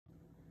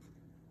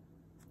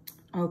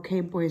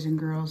Okay, boys and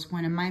girls,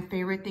 one of my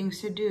favorite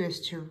things to do is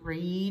to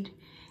read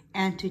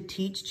and to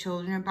teach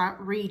children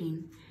about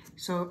reading.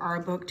 So our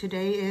book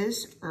today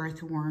is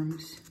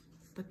Earthworms.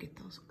 Look at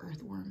those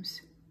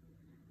earthworms.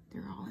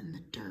 They're all in the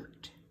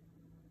dirt.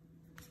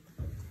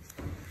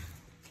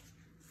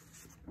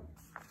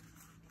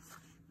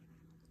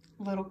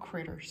 Little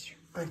critters,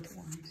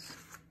 earthworms.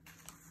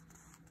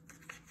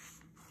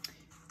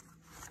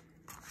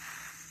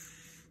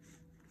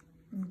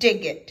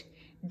 Dig it.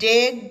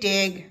 Dig,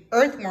 dig.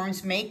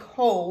 Earthworms make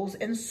holes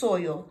in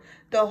soil.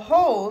 The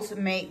holes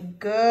make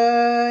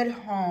good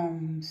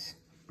homes.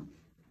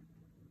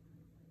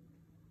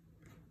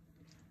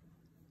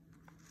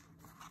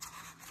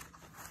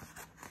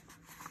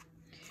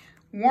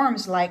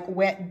 Worms like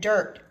wet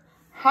dirt.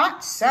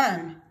 Hot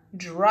sun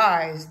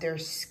dries their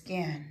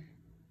skin.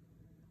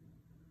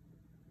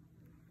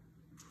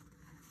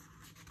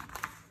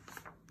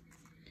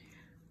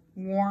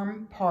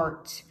 Worm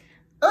parts.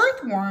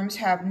 Earthworms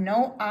have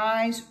no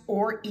eyes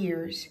or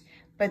ears,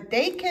 but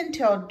they can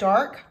tell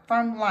dark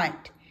from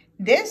light.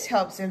 This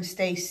helps them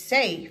stay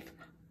safe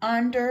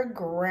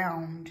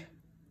underground.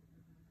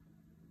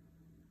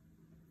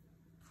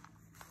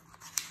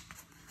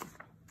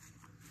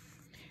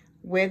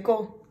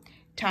 Wiggle.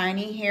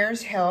 Tiny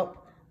hairs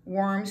help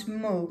worms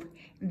move.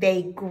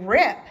 They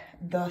grip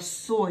the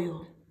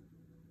soil.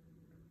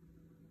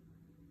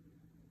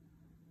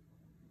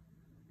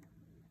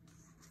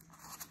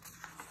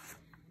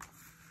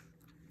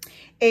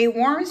 A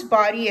worm's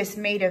body is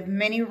made of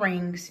many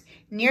rings.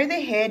 Near the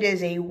head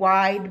is a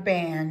wide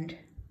band.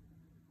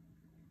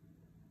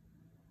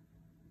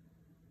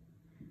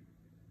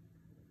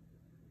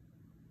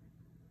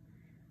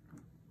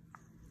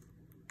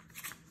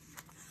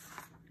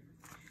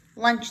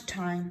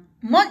 Lunchtime.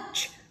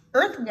 Munch!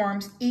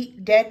 Earthworms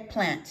eat dead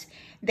plants.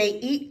 They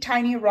eat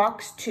tiny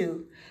rocks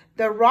too.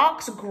 The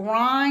rocks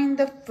grind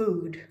the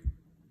food.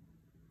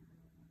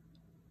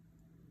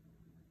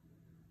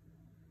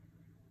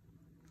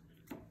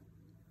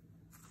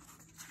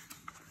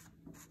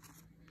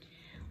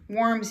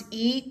 Worms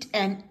eat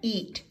and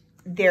eat.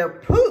 Their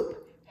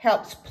poop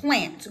helps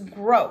plants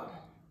grow.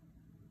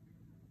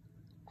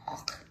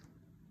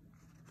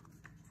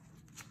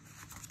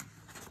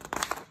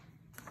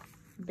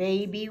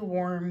 Baby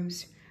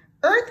worms.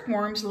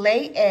 Earthworms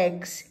lay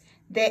eggs.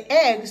 The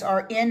eggs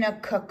are in a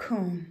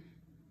cocoon.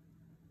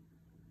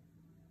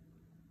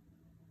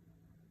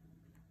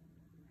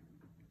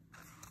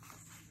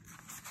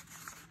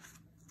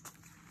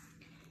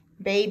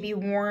 Baby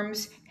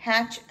worms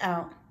hatch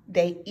out.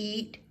 They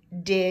eat,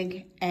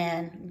 dig,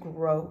 and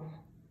grow.